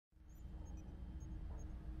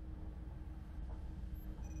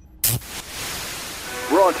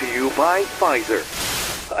brought to you by Pfizer.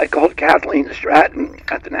 I called Kathleen Stratton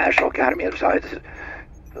at the National Academy of Sciences,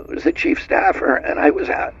 who was the chief staffer, and I was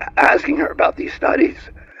asking her about these studies.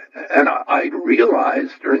 And I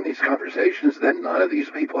realized during these conversations that none of these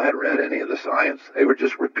people had read any of the science. They were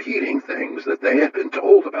just repeating things that they had been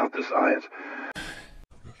told about the science.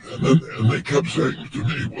 And they kept saying to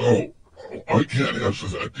me, well, I can't answer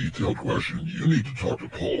that detailed question. You need to talk to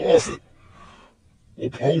Paul Offit. Well,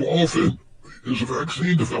 Paul Offit is a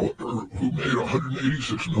vaccine developer who made a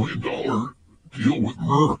 $186 million deal with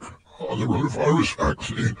Merck on the rotavirus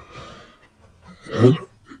vaccine. And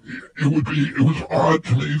it was odd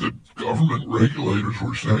to me that government regulators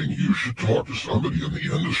were saying you should talk to somebody in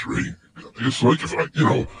the industry. It's like if I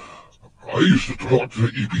used to talk to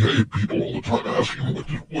EPA people all the time asking them,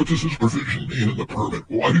 what does this provision mean in the permit?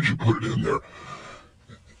 Why did you put it in there?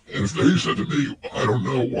 And if they said to me, I don't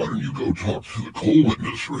know, why don't you go talk to the coal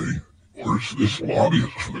industry, or this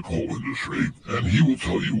lobbyist for the coal industry, and he will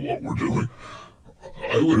tell you what we're doing,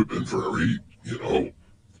 I would have been very,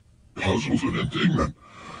 puzzled and indignant.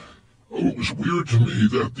 It was weird to me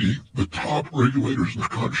that the top regulators in the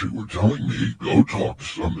country were telling me, go talk to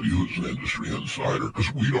somebody who's an industry insider,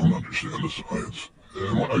 because we don't understand the science.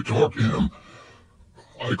 And when I talked to him,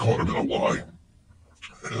 I caught him in a lie.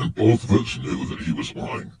 And both of us knew that he was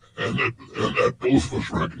lying, and that both of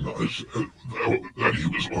us recognized that he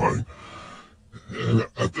was lying. And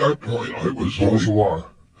at that point, I was What was the lie?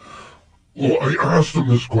 Well, I asked him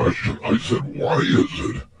this question. I said, why is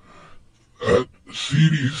it that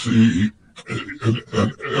CDC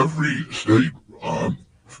and every state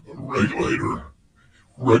regulator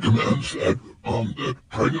recommends that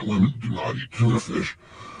pregnant women do not eat tuna fish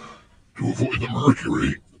to avoid the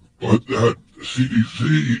mercury, but that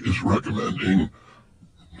CDC is recommending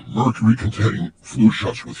mercury-containing flu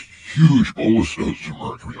shots with huge bolus doses of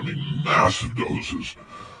mercury, I mean massive doses,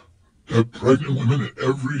 to pregnant women in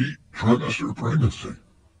every trimester of pregnancy.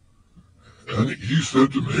 And he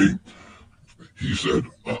said to me,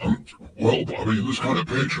 well, Bobby, in this kind of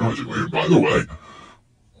patronizing way, and by the way,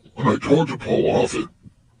 when I talked to Paul Offit,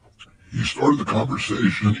 he started the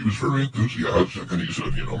conversation, he was very enthusiastic, and he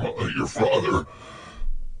said, your father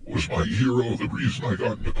was my hero. The reason I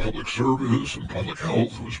got into public service and public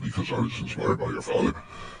health was because I was inspired by your father.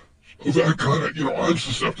 So that kind of, I'm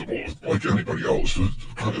susceptible, like anybody else, to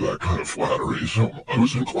kind of that kind of flattery, so I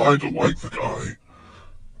was inclined to like the guy.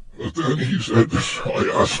 But then he said, I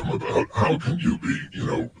asked him about how can you be,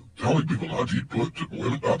 telling people not to eat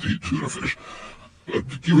women not to eat tuna fish, but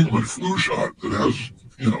giving them a flu shot that has,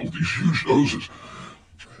 these huge doses.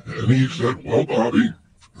 And he said, well, Bobby,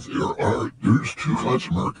 there's two kinds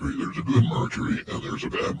of mercury. There's a good mercury and there's a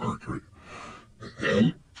bad mercury.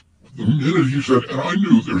 And the minute he said, and I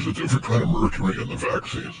knew there's a different kind of mercury in the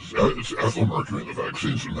vaccines. It's ethyl mercury in the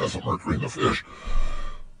vaccines and methyl mercury in the fish.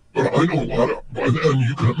 But I know a lot by then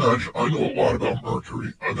you can imagine, I know a lot about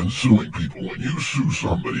mercury. I've been suing people. When you sue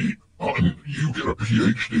somebody, you get a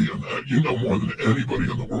PhD in that. You know more than anybody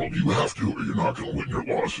in the world. You have to, or you're not going to win your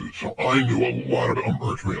lawsuit. So I knew a lot about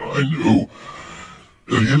mercury. I knew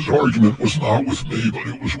that his argument was not with me, but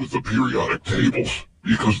it was with the periodic tables,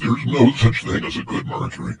 because there's no such thing as a good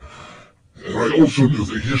mercury. And I also knew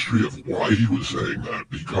the history of why he was saying that,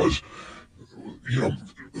 because,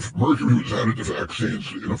 mercury was added to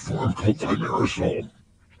vaccines in a form called thimerosal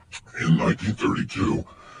in 1932.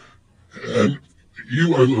 And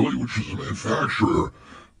Eli Lilly, which is a manufacturer,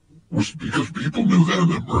 was because people knew then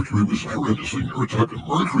that mercury was horrendously neurotoxic.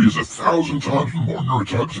 Mercury is 1,000 times more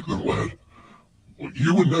neurotoxic than lead. Well,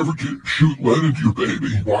 you would never shoot lead into your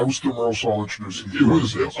baby. Why was thimerosal introduced? It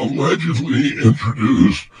was allegedly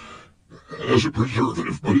introduced as a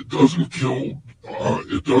preservative, but it doesn't kill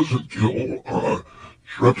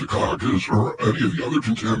streptococcus or any of the other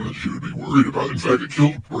contaminants you would be worried about. In fact, it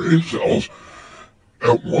kills brain cells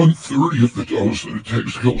at 1/30th the dose that it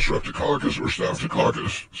takes to kill streptococcus or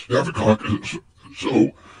staphylococcus.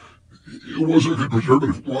 So it wasn't a good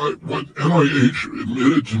preservative. What NIH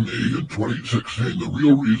admitted to me in 2016, the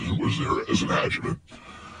real reason was there as an adjuvant.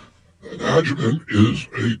 An adjuvant is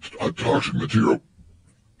a toxic material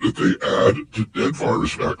that they add to dead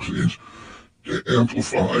virus vaccines to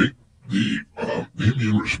amplify the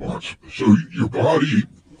immune response. So your body,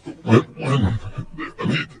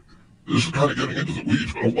 this is kind of getting into the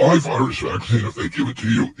weeds, but a live virus vaccine, if they give it to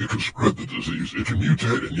you, it can spread the disease. It can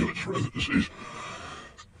mutate in you and spread the disease.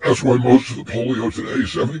 That's why most of the polio today,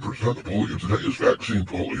 70% of the polio today is vaccine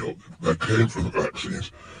polio that came from the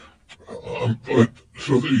vaccines. But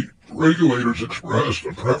so the regulators expressed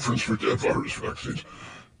a preference for dead virus vaccines.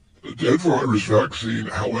 The dead virus vaccine,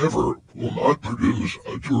 however, will not produce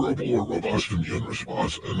a durable or robust immune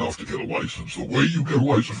response enough to get a license. The way you get a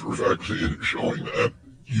license for a vaccine is showing that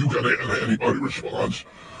you get an antibody response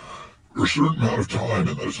for a certain amount of time,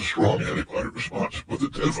 and that is a strong antibody response. But the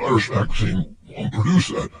dead virus vaccine won't produce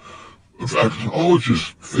that. The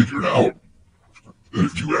vaccinologists figured out that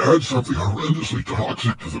if you add something horrendously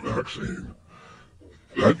toxic to the vaccine,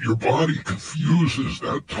 that your body confuses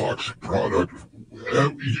that toxic product.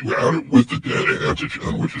 You add it with the dead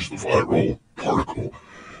antigen, which is the viral particle.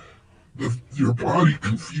 Your body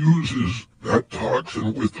confuses that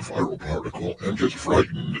toxin with the viral particle and gets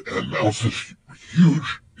frightened and mounts this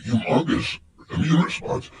huge, humongous immune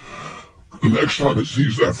response. The next time it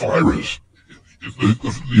sees that virus,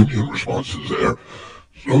 the immune response is there.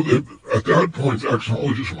 So at that point,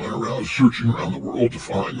 vaccinologists went around searching around the world to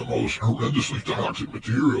find the most horrendously toxic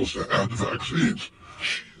materials to add to vaccines.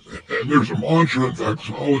 And there's a mantra in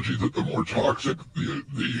vaccinology that the more toxic the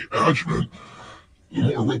adjuvant, the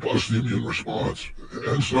more robust the immune response.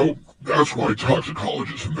 And so that's why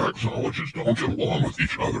toxicologists and vaccinologists don't get along with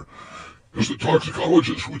each other. Because the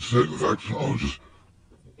toxicologist would say to the vaccinologist,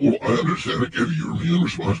 well, I understand it gave you your immune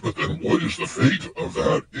response, but then what is the fate of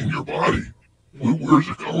that in your body? Where's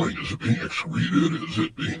it going? Is it being excreted? Is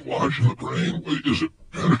it being lodged in the brain? Is it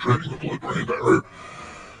penetrating the blood-brain barrier?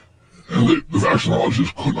 And the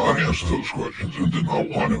vaccinologists could not answer those questions and did not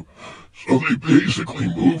want to. So they basically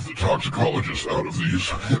moved the toxicologists out of these,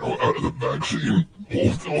 out of the vaccine, the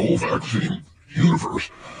whole vaccine universe.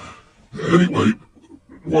 Anyway,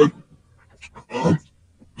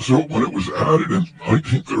 so when it was added in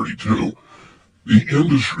 1932, the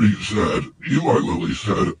industry said, Eli Lilly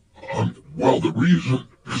said, well, the reason,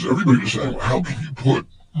 because everybody was saying, well, how can you put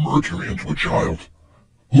mercury into a child?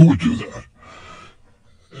 Who would do that?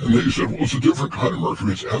 And they said, well, it's a different kind of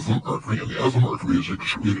mercury. It's ethyl mercury, and the ethyl mercury is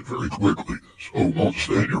excreted very quickly, so it won't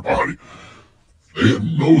stay in your body. They had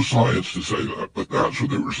no science to say that, but that's what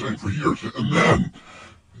they were saying for years. And then,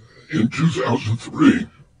 in 2003,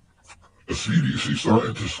 a CDC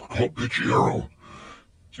scientist called Picciero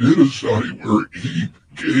did a study where he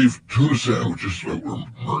gave tuna sandwiches that were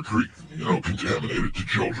mercury, contaminated to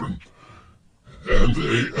children, and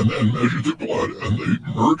then measured their blood, and the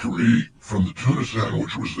mercury from the tuna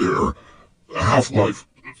sandwich was there, a half-life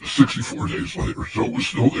 64 days later, so it was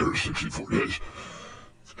still there 64 days.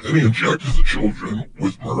 And he injected the children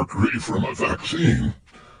with mercury from a vaccine,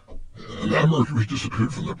 and that mercury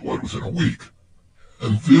disappeared from their blood within a week.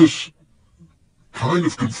 And this kind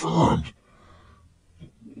of confirmed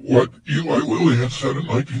what Eli Lilly had said in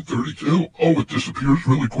 1932. Oh, it disappears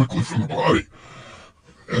really quickly from the body.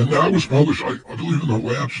 And that was published, I believe, in the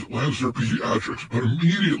Lancet Pediatrics, but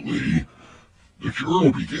immediately the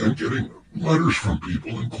journal began getting letters from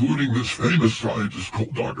people, including this famous scientist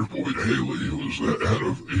called Dr. Boyd Haley, he's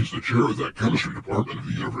the chair of that chemistry department at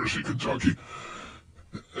the University of Kentucky.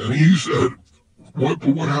 And he said, what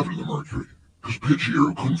happened to the mercury? Because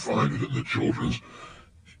Picciero couldn't find it in the children's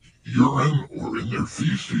urine or in their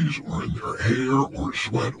feces or in their hair or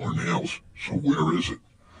sweat or nails. So where is it?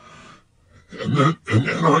 And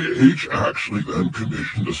NIH actually then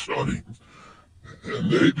commissioned a study.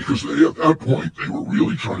 And because at that point, they were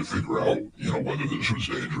really trying to figure out, whether this was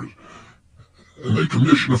dangerous. And they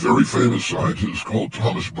commissioned a very famous scientist called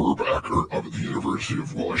Thomas Burbacher up at the University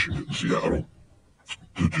of Washington, Seattle,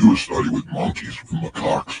 to do a study with monkeys, with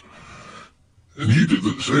macaques. And he did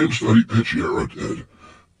the same study Picciero did,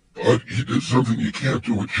 but he did something you can't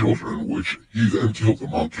do with children, which he then killed the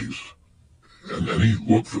monkeys. And then he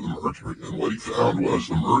looked for the mercury, and what he found was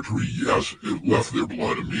the mercury, yes, it left their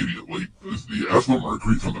blood immediately. The ethyl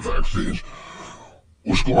mercury from the vaccines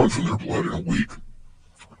was gone from their blood in a week.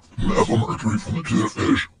 The methyl mercury from the tuna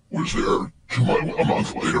fish was there 2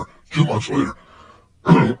 months later.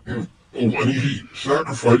 When he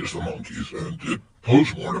sacrificed the monkeys and did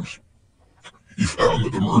postmortems, he found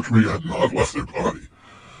that the mercury had not left their body.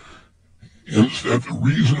 Instead, the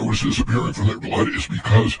reason it was disappearing from their blood is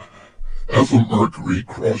because ethyl mercury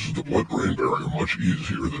crosses the blood-brain barrier much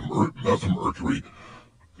easier than methyl mercury.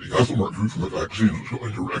 The ethyl mercury from the vaccines was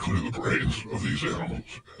going directly to the brains of these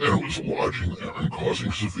animals, and it was lodging there and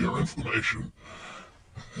causing severe inflammation.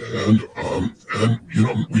 And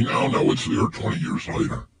we now know it's there 20 years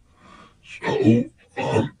later. So,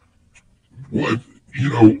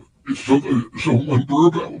 so when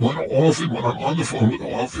Burbacher went off, and when I'm on the phone with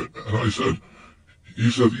Offit, and he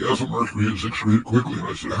said the ethyl mercury is excreted quickly, and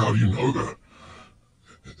I said, how do you know that?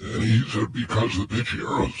 And he said, because of the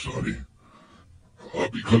Picciero study.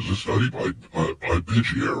 Because the study by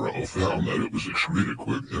Picciero found that it was excreted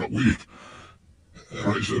quick in a week. And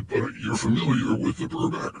I said, but you're familiar with the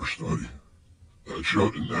Burbacker study that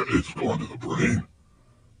showed that it's gone to the brain.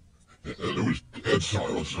 And there was dead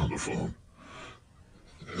silence on the phone.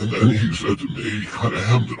 And then he said to me, he kind of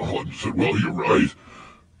hemmed and hawed and said, well, you're right.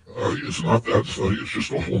 It's not that study, it's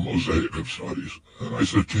just a whole mosaic of studies. And I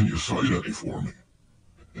said, can you cite any for me?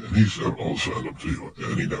 And he said, I'll send them to you.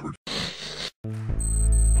 And he never did.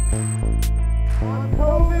 On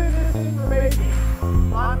COVID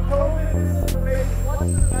disinformation. On COVID disinformation. What's the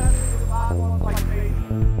message of platforms like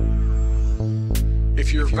Facebook?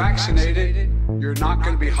 If you're vaccinated, you're not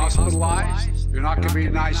going to be hospitalized, you're not going to be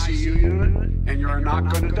in an ICU unit, and you're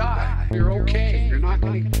not going to die. You're okay. You're not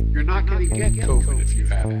going to get COVID if you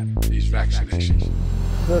have these vaccinations.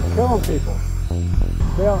 They're killing people.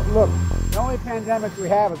 Look, the only pandemic we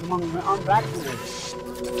have is among the unvaccinated.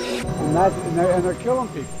 And they're killing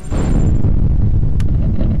people.